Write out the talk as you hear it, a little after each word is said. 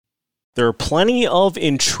There are plenty of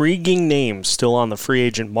intriguing names still on the free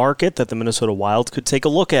agent market that the Minnesota Wild could take a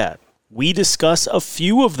look at. We discuss a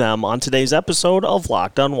few of them on today's episode of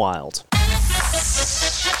Locked on Wild.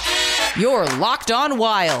 You're Locked on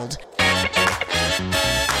Wild,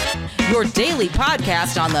 your daily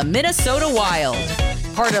podcast on the Minnesota Wild.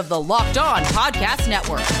 Part of the Locked on Podcast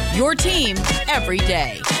Network, your team every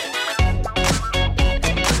day.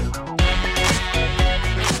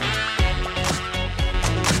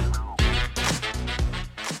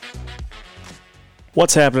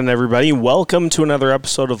 What's happening, everybody? Welcome to another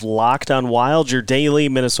episode of Locked on Wild, your daily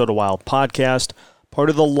Minnesota Wild podcast, part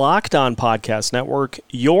of the Locked on Podcast Network,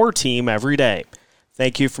 your team every day.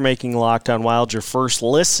 Thank you for making Locked on Wild your first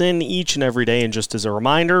listen each and every day. And just as a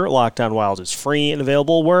reminder, Locked on Wild is free and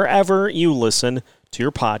available wherever you listen to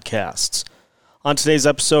your podcasts. On today's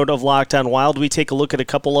episode of Locked on Wild, we take a look at a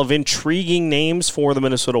couple of intriguing names for the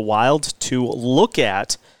Minnesota Wild to look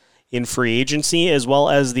at in free agency, as well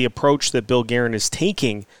as the approach that Bill Guerin is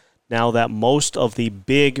taking now that most of the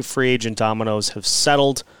big free agent dominoes have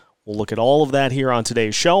settled. We'll look at all of that here on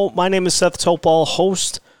today's show. My name is Seth Topal,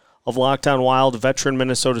 host of Locked on Wild, veteran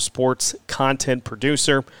Minnesota sports content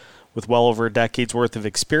producer with well over a decade's worth of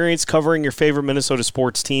experience covering your favorite Minnesota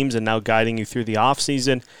sports teams and now guiding you through the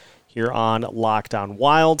offseason here on Locked on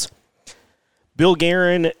Wild. Bill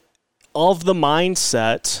Guerin of the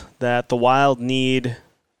mindset that the Wild need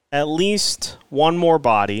at least one more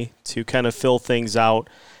body to kind of fill things out.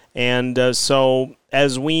 And so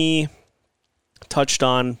as we touched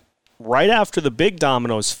on right after the big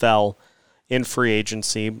dominoes fell in free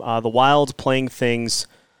agency, the Wild playing things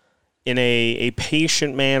in a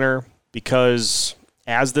patient manner, because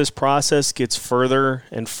as this process gets further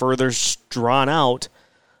and further drawn out,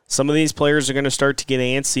 some of these players are going to start to get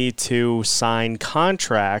antsy to sign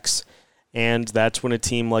contracts, and that's when a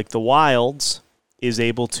team like the Wilds is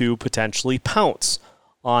able to potentially pounce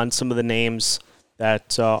on some of the names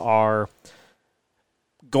that are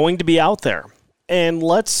going to be out there. And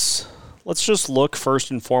let's just look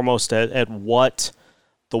first and foremost at what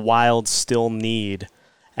the Wild still need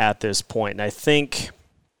at this point. And I think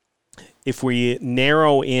if we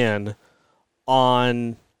narrow in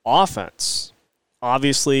on offense,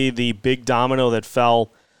 obviously the big domino that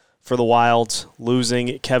fell for the Wild,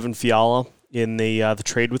 losing Kevin Fiala in the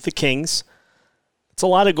trade with the Kings, it's a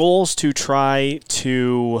lot of goals to try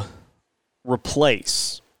to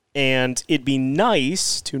replace. And it'd be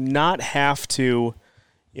nice to not have to,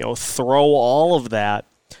 throw all of that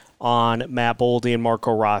on Matt Boldy and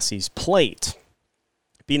Marco Rossi's plate.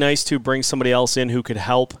 It'd be nice to bring somebody else in who could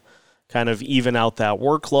help kind of even out that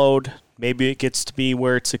workload. Maybe it gets to be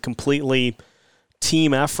where it's a completely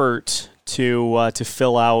team effort to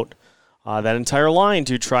fill out that entire line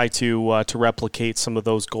to try to replicate some of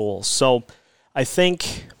those goals. So I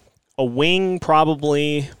think a wing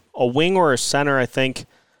or a center, I think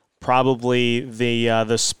probably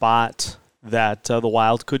the spot that the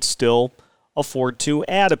Wild could still afford to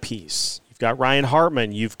add a piece. You've got Ryan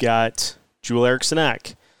Hartman, you've got Joel Eriksson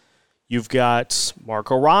Ek, you've got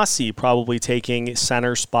Marco Rossi probably taking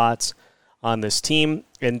center spots on this team,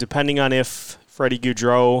 and depending on if Freddie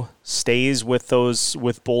Gaudreau stays with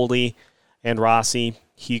Boldy and Rossi,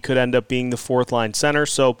 he could end up being the fourth line center.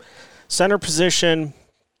 So center position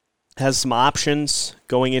has some options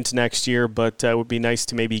going into next year, but it would be nice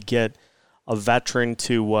to maybe get a veteran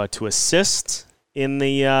to assist in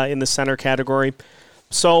the center category.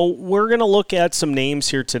 So we're going to look at some names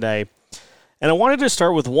here today, and I wanted to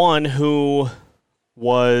start with one who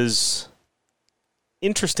was,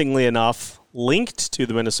 interestingly enough, linked to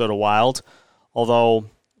the Minnesota Wild, although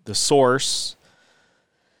the source,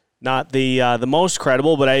 not the most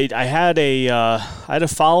credible, but I had a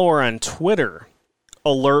follower on Twitter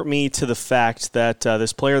alert me to the fact that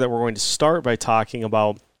this player that we're going to start by talking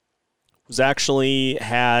about was actually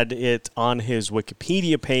had it on his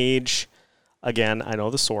Wikipedia page. Again, I know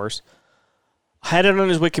the source. Had it on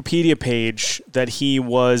his Wikipedia page that he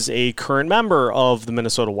was a current member of the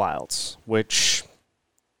Minnesota Wilds, which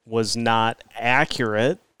was not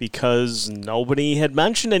accurate because nobody had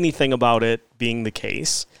mentioned anything about it being the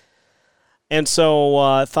case. And so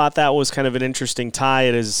I thought that was kind of an interesting tie.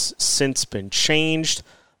 It has since been changed,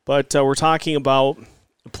 but we're talking about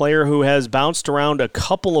a player who has bounced around a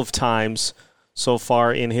couple of times so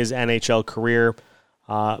far in his NHL career,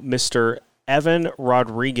 Mr. Evan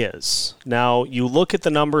Rodrigues. Now, you look at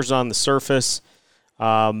the numbers on the surface,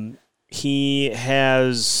 he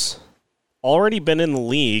has already been in the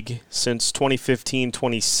league since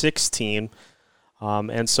 2015-2016,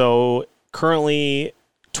 and so currently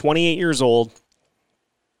 28 years old,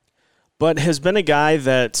 but has been a guy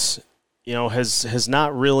that, has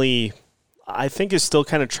not really I think is still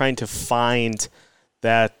kind of trying to find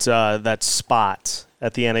that spot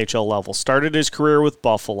at the NHL level. Started his career with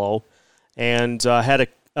Buffalo and had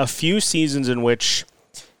a few seasons in which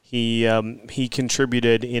he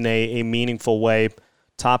contributed in a meaningful way.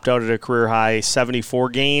 Topped out at a career high 74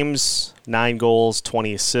 games, 9 goals,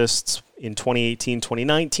 20 assists in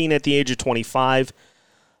 2018-2019 at the age of 25.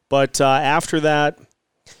 But after that,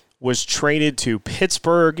 was traded to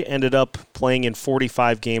Pittsburgh, ended up playing in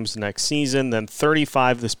 45 games the next season, then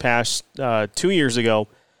 35 this past 2 years ago.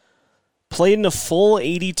 Played in a full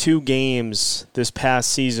 82 games this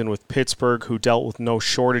past season with Pittsburgh, who dealt with no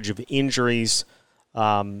shortage of injuries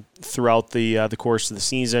throughout the course of the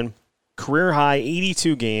season. Career high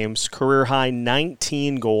 82 games, career high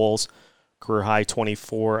 19 goals, career high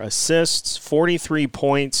 24 assists, 43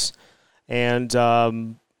 points, and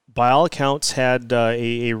by all accounts had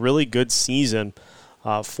a really good season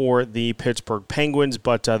for the Pittsburgh Penguins,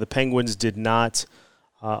 but the Penguins did not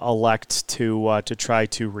elect to try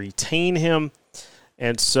to retain him.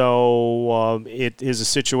 And so it is a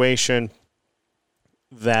situation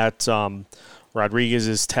that Rodriguez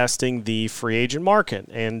is testing the free agent market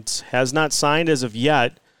and has not signed as of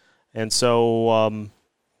yet, and so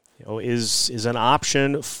is an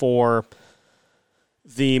option for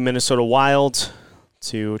the Minnesota Wild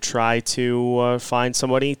to try to find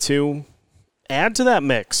somebody to add to that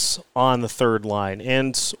mix on the third line.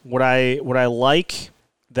 And what I like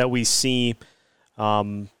that we see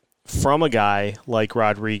from a guy like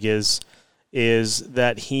Rodriguez is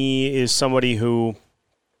that he is somebody who,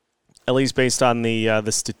 at least based on the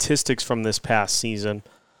statistics from this past season,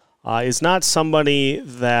 is not somebody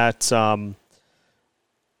that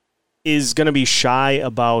is going to be shy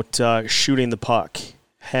about shooting the puck.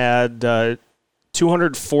 Had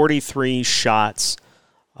 243 shots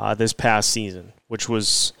this past season, which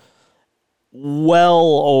was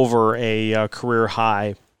well over a career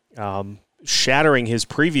high, shattering his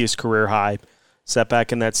previous career high set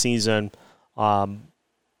back in that season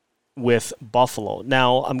with Buffalo.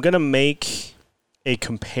 Now, I'm going to make a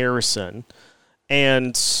comparison,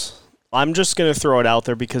 and I'm just going to throw it out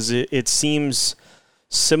there because it seems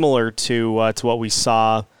similar to what we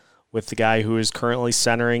saw with the guy who is currently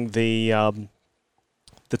centering the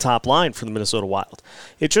top line for the Minnesota Wild.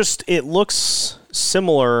 It looks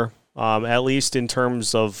similar, at least in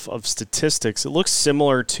terms of statistics. It looks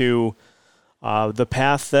similar to the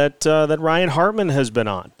path that Ryan Hartman has been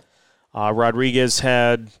on. Rodriguez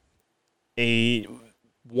had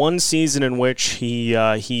one season in which he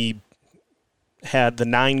had the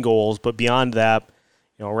 9 goals, but beyond that,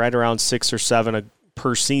 right around 6 or 7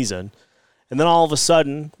 per season. And then all of a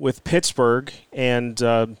sudden, with Pittsburgh and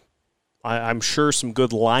I'm sure some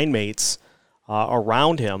good line mates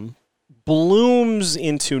around him, blooms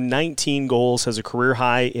into 19 goals, has a career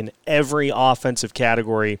high in every offensive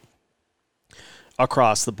category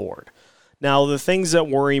across the board. Now, the things that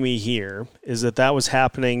worry me here is that was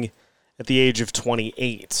happening at the age of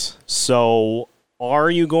 28. So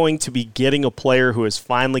are you going to be getting a player who has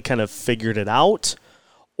finally kind of figured it out,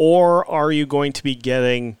 or are you going to be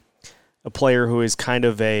getting a player who is kind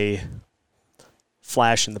of a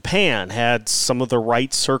flash in the pan, had some of the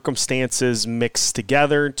right circumstances mixed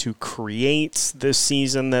together to create this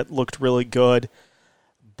season that looked really good,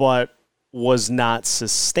 but was not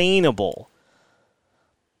sustainable?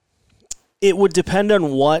 It would depend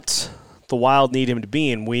on what the Wild need him to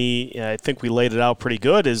be, and I think we laid it out pretty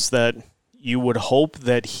good, is that you would hope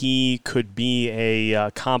that he could be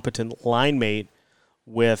a competent line mate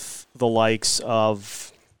with the likes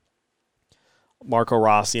of Marco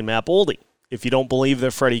Rossi and Matt Boldy. If you don't believe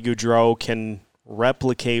that Freddie Gaudreau can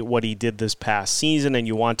replicate what he did this past season and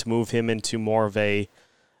you want to move him into more of a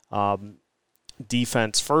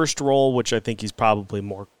defense-first role, which I think he's probably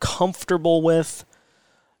more comfortable with,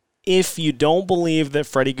 if you don't believe that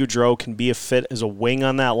Freddie Gaudreau can be a fit as a wing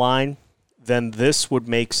on that line, then this would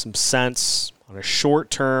make some sense on a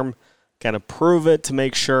short term, kind of prove it to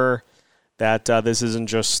make sure that this isn't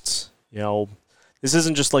just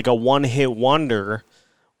like a one-hit wonder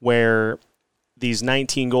where these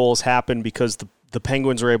 19 goals happened because the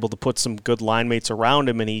Penguins were able to put some good line mates around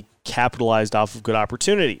him and he capitalized off of good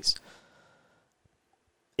opportunities.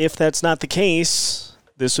 If that's not the case,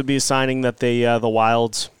 this would be a signing that the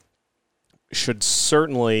Wild should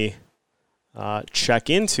certainly check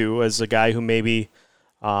into as a guy who maybe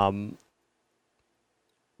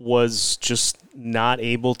was just not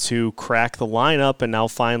able to crack the lineup and now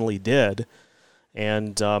finally did,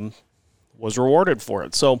 and was rewarded for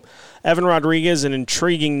it. So Evan Rodriguez, an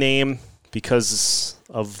intriguing name because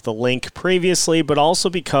of the link previously, but also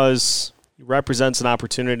because he represents an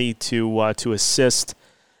opportunity to assist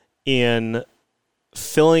in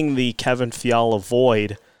filling the Kevin Fiala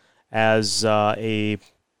void as a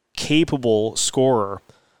capable scorer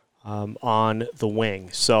on the wing.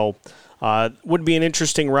 So would be an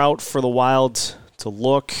interesting route for the Wild to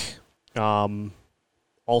look.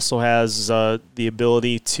 Also has the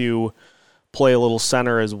ability to play a little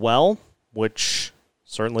center as well, which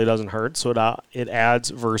certainly doesn't hurt. So it adds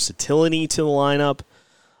versatility to the lineup.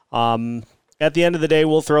 At the end of the day,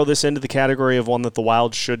 we'll throw this into the category of one that the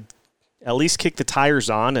Wild should at least kick the tires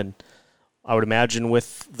on. And I would imagine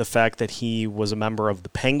with the fact that he was a member of the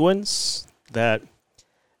Penguins, that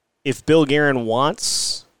if Bill Guerin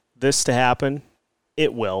wants this to happen,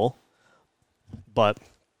 it will. But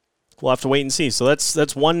we'll have to wait and see. So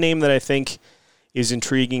that's one name that I think is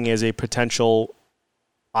intriguing as a potential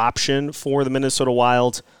option for the Minnesota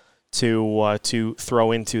Wild to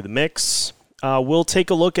throw into the mix. We'll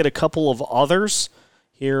take a look at a couple of others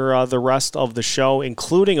here the rest of the show,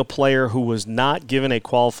 including a player who was not given a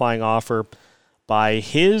qualifying offer by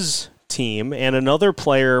his team and another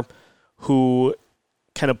player who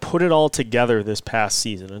kind of put it all together this past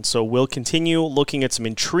season. And so we'll continue looking at some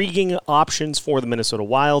intriguing options for the Minnesota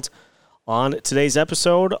Wild on today's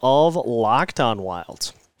episode of Locked On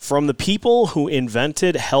Wild. From the people who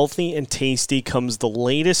invented healthy and tasty comes the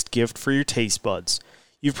latest gift for your taste buds.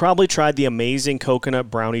 You've probably tried the amazing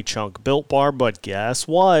coconut brownie chunk Built Bar, but guess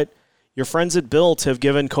what? Your friends at Built have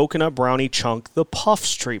given coconut brownie chunk the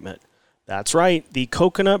Puffs treatment. That's right, the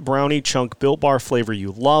coconut brownie chunk Built Bar flavor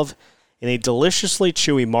you love in a deliciously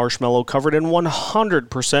chewy marshmallow covered in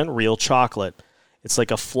 100% real chocolate. It's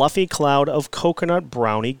like a fluffy cloud of coconut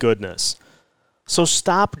brownie goodness. So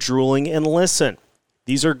stop drooling and listen.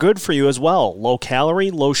 These are good for you as well. Low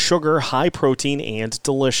calorie, low sugar, high protein, and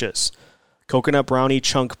delicious. Coconut brownie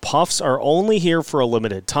chunk puffs are only here for a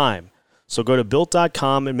limited time. So go to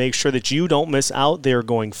Built.com and make sure that you don't miss out. They're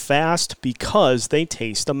going fast because they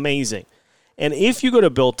taste amazing. And if you go to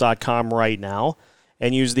Built.com right now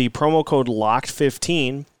and use the promo code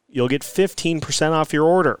LOCKED15, you'll get 15% off your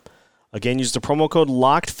order. Again, use the promo code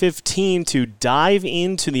LOCKED15 to dive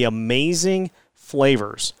into the amazing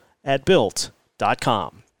flavors at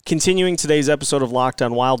Built.com. Continuing today's episode of Locked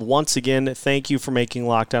On Wild, once again, thank you for making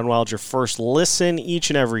Locked On Wild your first listen each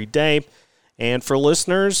and every day. And for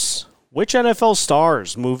listeners, which NFL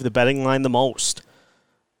stars move the betting line the most?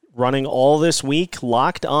 Running all this week,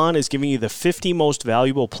 Locked On is giving you the 50 most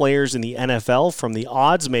valuable players in the NFL from the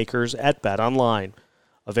odds makers at BetOnline.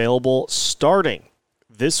 Available starting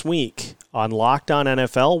this week on Locked On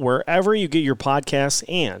NFL, wherever you get your podcasts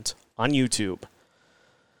and on YouTube.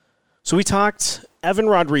 So we talked Evan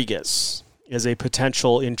Rodriguez as a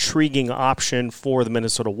potential intriguing option for the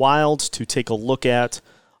Minnesota Wild to take a look at.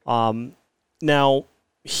 Now,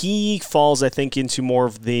 he falls, I think, into more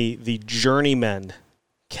of the journeyman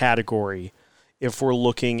category if we're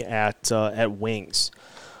looking at wings.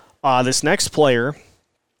 This next player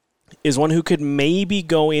is one who could maybe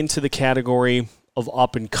go into the category of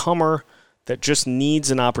up-and-comer that just needs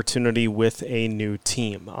an opportunity with a new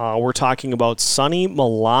team. We're talking about Sonny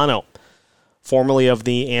Milano, formerly of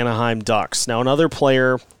the Anaheim Ducks. Now, another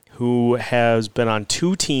player who has been on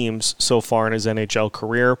two teams so far in his NHL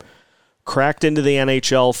career, cracked into the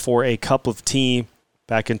NHL for a cup of tea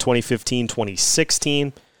back in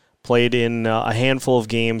 2015-2016, played in a handful of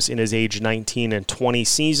games in his age 19 and 20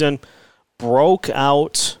 season, broke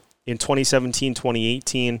out in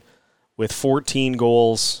 2017-2018 with 14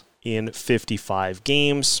 goals in 55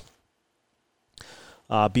 games.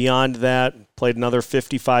 Beyond that, played another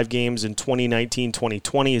 55 games in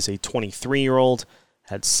 2019-2020 as a 23-year-old,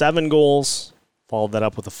 had 7 goals, followed that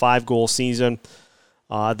up with a 5-goal season,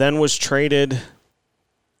 then was traded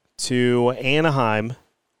to Anaheim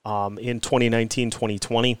in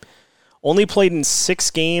 2019-2020. Only played in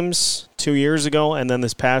 6 games 2 years ago, and then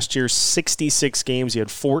this past year, 66 games. He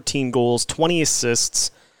had 14 goals, 20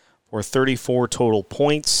 assists, for 34 total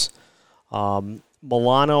points.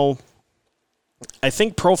 Milano, I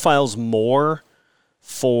think, profiles more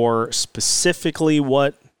for specifically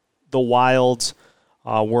what the Wild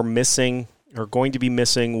were missing or going to be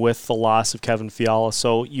missing with the loss of Kevin Fiala.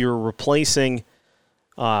 So you're replacing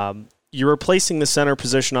the center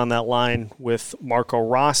position on that line with Marco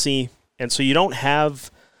Rossi, and so you don't have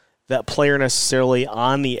that player necessarily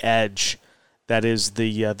on the edge that is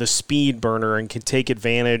the speed burner and can take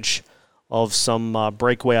advantage of some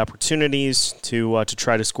breakaway opportunities to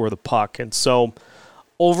try to score the puck. And so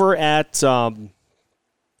over at Zone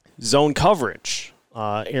Coverage,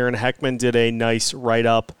 Aaron Heckman did a nice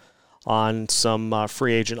write-up on some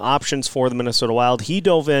free agent options for the Minnesota Wild. He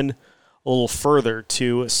dove in a little further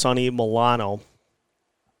to Sonny Milano,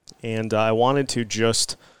 and I wanted to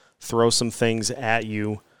just throw some things at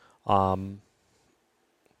you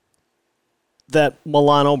that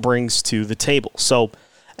Milano brings to the table. So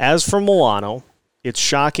as for Milano, it's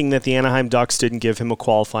shocking that the Anaheim Ducks didn't give him a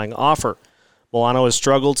qualifying offer. Milano has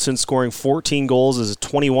struggled since scoring 14 goals as a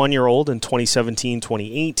 21-year-old in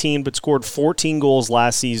 2017-2018, but scored 14 goals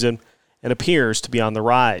last season and appears to be on the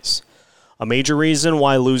rise. A major reason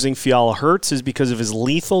why losing Fiala hurts is because of his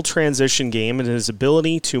lethal transition game and his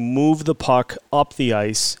ability to move the puck up the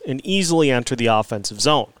ice and easily enter the offensive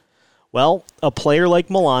zone. Well, a player like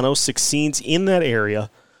Milano succeeds in that area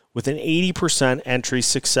with an 80% entry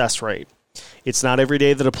success rate. It's not every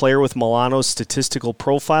day that a player with Milano's statistical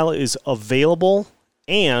profile is available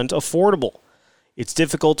and affordable. It's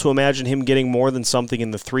difficult to imagine him getting more than something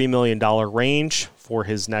in the $3 million range for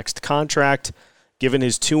his next contract. Given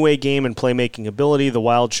his two-way game and playmaking ability, the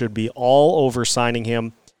Wild should be all over signing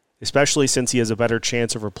him, especially since he has a better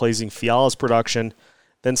chance of replacing Fiala's production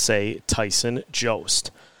than, say, Tyson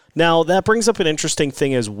Jost. Now, that brings up an interesting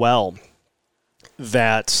thing as well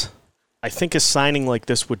that I think a signing like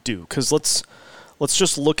this would do, because let's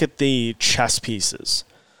just look at the chess pieces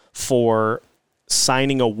for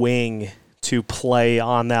signing a wing to play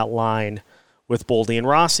on that line with Boldy and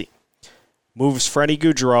Rossi. Moves Freddie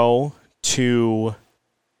Gaudreau to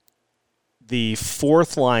the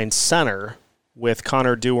fourth line center with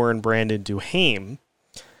Connor Dewar and Brandon Duhaime,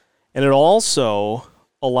 and it also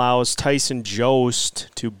allows Tyson Jost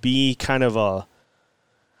to be kind of a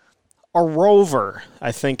rover,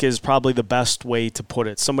 I think is probably the best way to put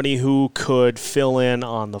it. Somebody who could fill in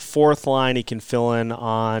on the fourth line. He can fill in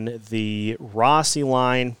on the Rossi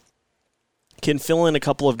line. Can fill in a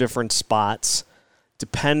couple of different spots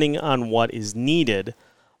depending on what is needed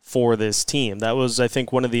for this team. That was, I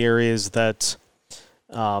think, one of the areas that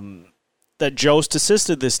that Jost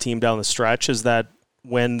assisted this team down the stretch, is that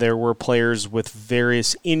when there were players with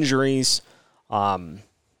various injuries down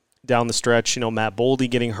the stretch, Matt Boldy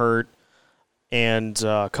getting hurt, and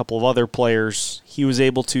a couple of other players, he was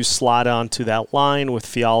able to slot onto that line with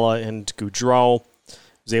Fiala and Gaudreau. He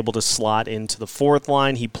was able to slot into the fourth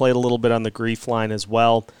line. He played a little bit on the Grief line as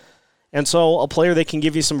well. And so a player that can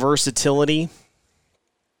give you some versatility,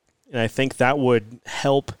 and I think that would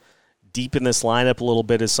help deepen this lineup a little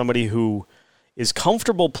bit, is somebody who is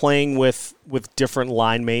comfortable playing with different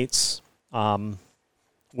line mates.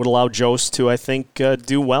 Would allow Jost to, I think,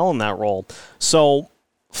 do well in that role. So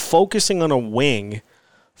focusing on a wing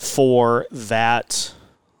for that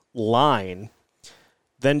line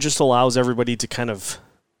then just allows everybody to kind of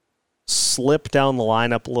slip down the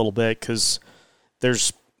lineup a little bit, because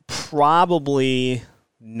there's probably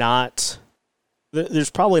not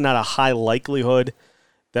a high likelihood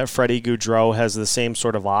that Freddie Gaudreau has the same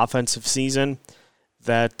sort of offensive season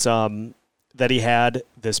that he had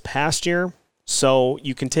this past year. So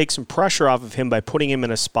you can take some pressure off of him by putting him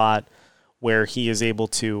in a spot where he is able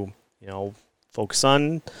to, focus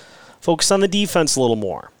on the defense a little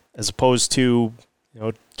more, as opposed to,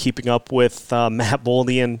 keeping up with Matt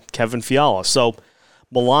Boldy and Kevin Fiala. So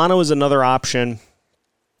Milano is another option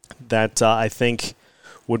that I think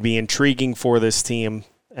would be intriguing for this team.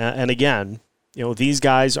 And again, these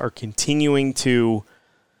guys are continuing to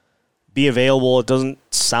be available. It doesn't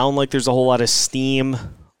sound like there's a whole lot of steam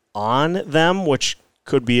on them, which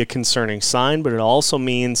could be a concerning sign, but it also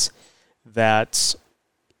means that,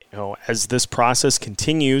 as this process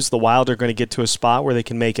continues, the Wild are going to get to a spot where they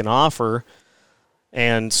can make an offer,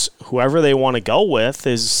 and whoever they want to go with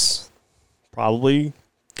is probably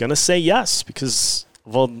going to say yes because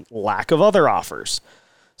of a lack of other offers.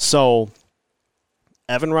 So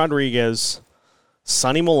Evan Rodrigues,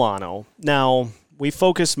 Sonny Milano. Now, we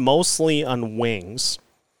focus mostly on wings,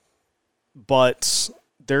 but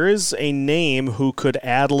there is a name who could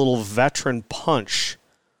add a little veteran punch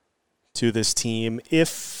to this team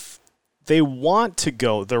if they want to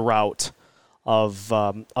go the route of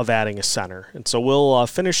adding a center. And so we'll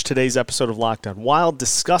finish today's episode of Locked On Wild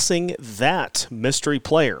discussing that mystery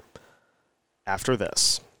player after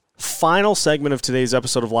this. Final segment of today's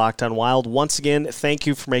episode of Locked On Wild. Once again, thank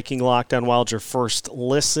you for making Locked On Wild your first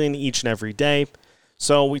listen each and every day.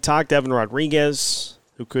 So we talked Evan Rodrigues,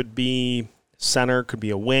 who could be center, could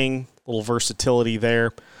be a wing, a little versatility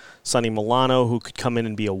there. Sonny Milano, who could come in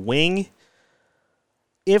and be a wing.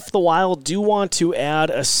 If the Wild do want to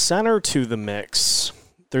add a center to the mix,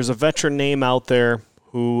 there's a veteran name out there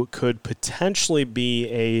who could potentially be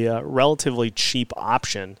a relatively cheap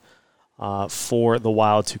option for the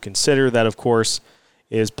Wild to consider. That, of course,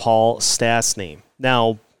 is Paul Stastny.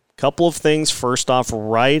 Now, a couple of things. First off,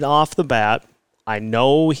 right off the bat, I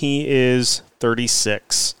know he is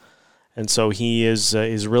 36, and so he is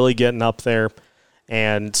really getting up there.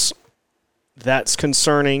 And that's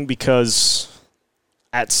concerning because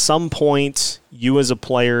at some point, you as a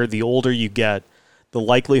player, the older you get, the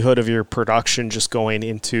likelihood of your production just going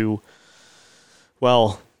into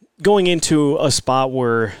a spot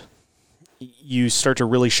where you start to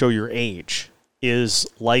really show your age is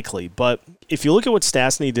likely. But if you look at what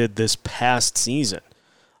Stastny did this past season,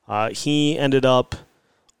 he ended up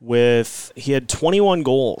he had 21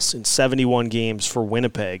 goals in 71 games for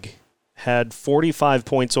Winnipeg, had 45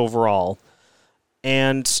 points overall.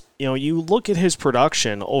 And, you look at his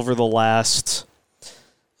production over the last,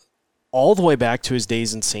 all the way back to his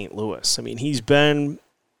days in St. Louis. I mean,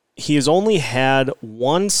 he has only had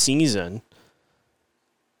one season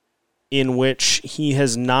in which he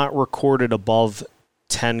has not recorded above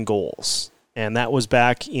 10 goals. And that was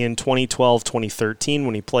back in 2012-2013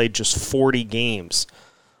 when he played just 40 games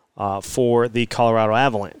for the Colorado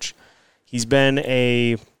Avalanche. He's been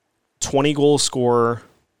a 20-goal scorer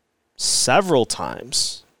several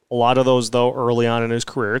times. A lot of those, though, early on in his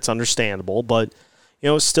career. It's understandable. But,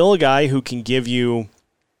 still a guy who can give you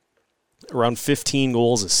around 15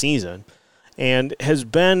 goals a season and has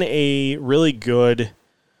been a really good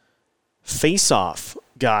face-off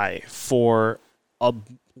guy for a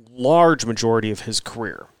large majority of his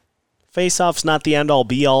career. Face-off's not the end-all,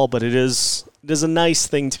 be-all, but it is a nice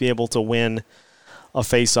thing to be able to win a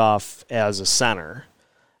face-off as a center.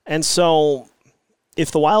 And so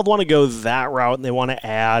if the Wild want to go that route and they want to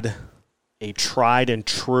add a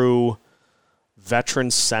tried-and-true veteran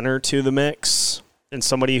center to the mix and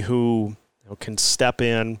somebody who can step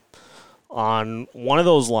in on one of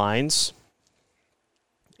those lines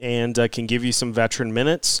and can give you some veteran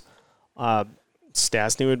minutes,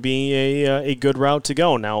 Stastny would be a good route to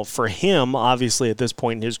go. Now, for him, obviously, at this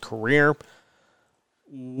point in his career,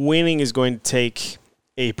 winning is going to take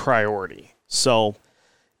a priority. So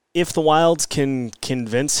if the Wilds can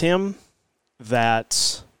convince him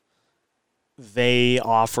that they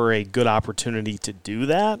offer a good opportunity to do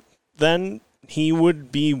that, then he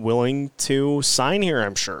would be willing to sign here,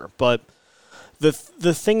 I'm sure. But the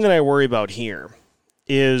thing that I worry about here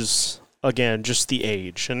is, again, just the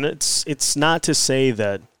age. And it's not to say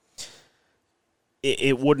that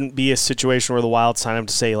it wouldn't be a situation where the Wild sign him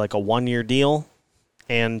to, say, like a 1-year deal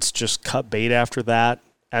and just cut bait after that,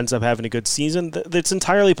 ends up having a good season. It's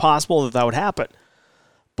entirely possible that would happen.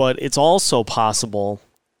 But it's also possible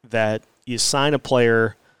that you sign a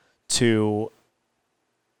player to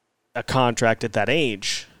a contract at that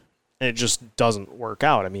age and it just doesn't work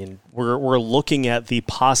out. I mean, we're looking at the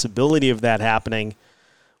possibility of that happening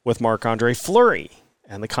with Marc-Andre Fleury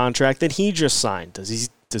and the contract that he just signed.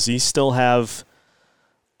 Does he still have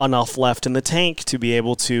enough left in the tank to be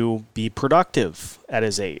able to be productive at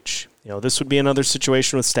his age? This would be another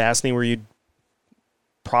situation with Stastny where you'd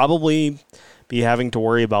probably be having to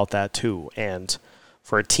worry about that too. And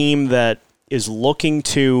for a team that is looking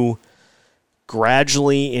to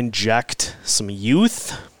gradually inject some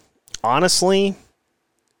youth, honestly,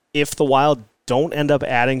 if the Wild don't end up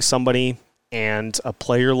adding somebody and a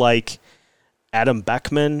player like Adam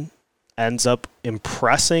Beckman ends up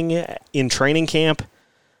impressing in training camp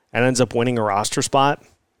and ends up winning a roster spot,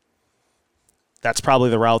 that's probably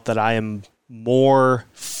the route that I am more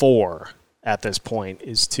for at this point,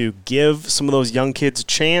 is to give some of those young kids a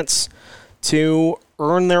chance to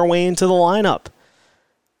earn their way into the lineup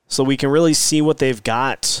so we can really see what they've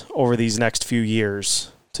got over these next few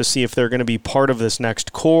years to see if they're going to be part of this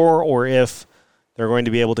next core or if they're going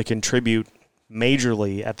to be able to contribute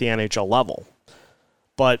majorly at the NHL level.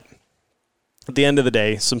 But at the end of the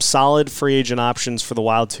day, some solid free agent options for the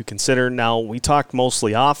Wild to consider. Now, we talked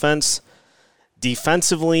mostly offense.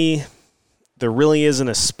 Defensively, there really isn't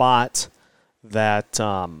a spot that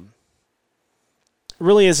I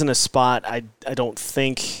don't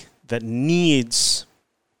think that needs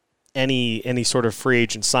any sort of free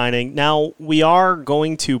agent signing. Now, we are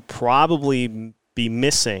going to probably be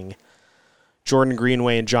missing Jordan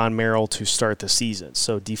Greenway and John Merrill to start the season.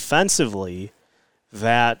 So defensively,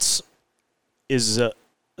 that's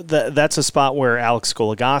a spot where Alex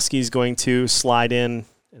Goligoski is going to slide in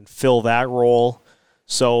and fill that role.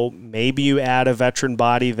 So maybe you add a veteran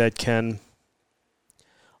body that can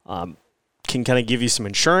kind of give you some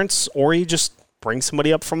insurance, or you just bring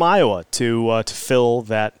somebody up from Iowa to fill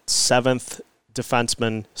that seventh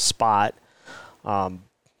defenseman spot.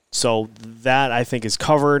 So that, I think, is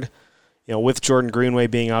covered. With Jordan Greenway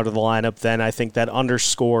being out of the lineup, then I think that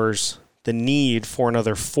underscores the need for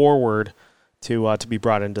another forward to be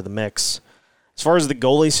brought into the mix. As far as the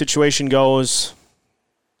goalie situation goes,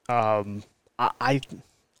 I'm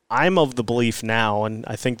of the belief now, and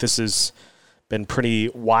I think this has been pretty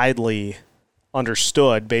widely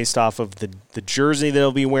understood based off of the jersey that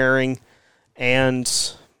he'll be wearing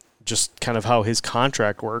and just kind of how his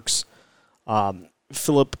contract works.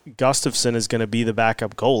 Philip Gustafsson is going to be the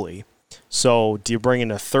backup goalie. So do you bring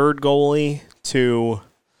in a third goalie to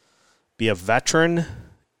be a veteran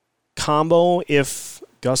combo if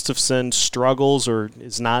Gustafsson struggles or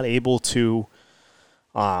is not able to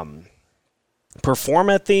perform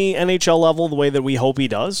at the NHL level the way that we hope he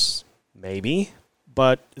does? Maybe.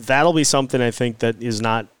 But that'll be something I think that is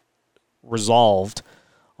not resolved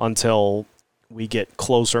until we get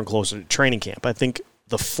closer and closer to training camp. I think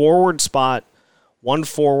the forward spot, one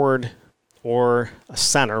forward or a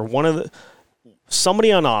center,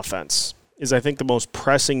 somebody on offense is, I think, the most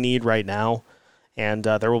pressing need right now. And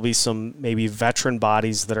there will be some maybe veteran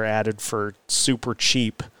bodies that are added for super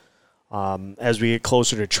cheap as we get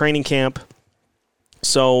closer to training camp.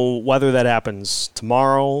 So whether that happens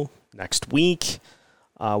tomorrow, next week,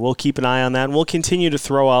 we'll keep an eye on that. And we'll continue to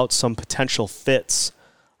throw out some potential fits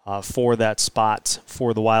for that spot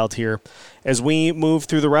for the Wild here as we move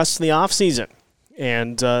through the rest of the offseason.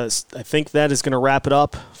 And I think that is going to wrap it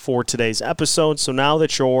up for today's episode. So now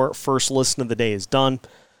that your first listen of the day is done,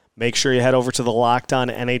 make sure you head over to the Locked On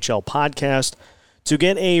NHL podcast to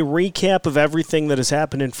get a recap of everything that has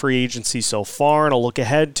happened in free agency so far and a look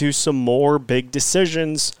ahead to some more big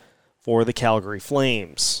decisions for the Calgary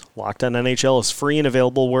Flames. Locked On NHL is free and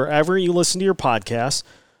available wherever you listen to your podcasts,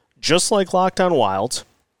 just like Locked On Wild.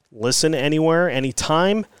 Listen anywhere,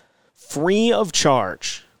 anytime, free of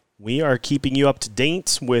charge. We are keeping you up to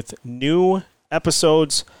date with new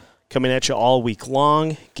episodes coming at you all week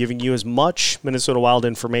long, giving you as much Minnesota Wild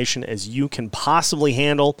information as you can possibly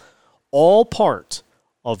handle, all part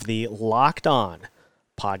of the Locked On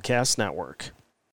Podcast Network.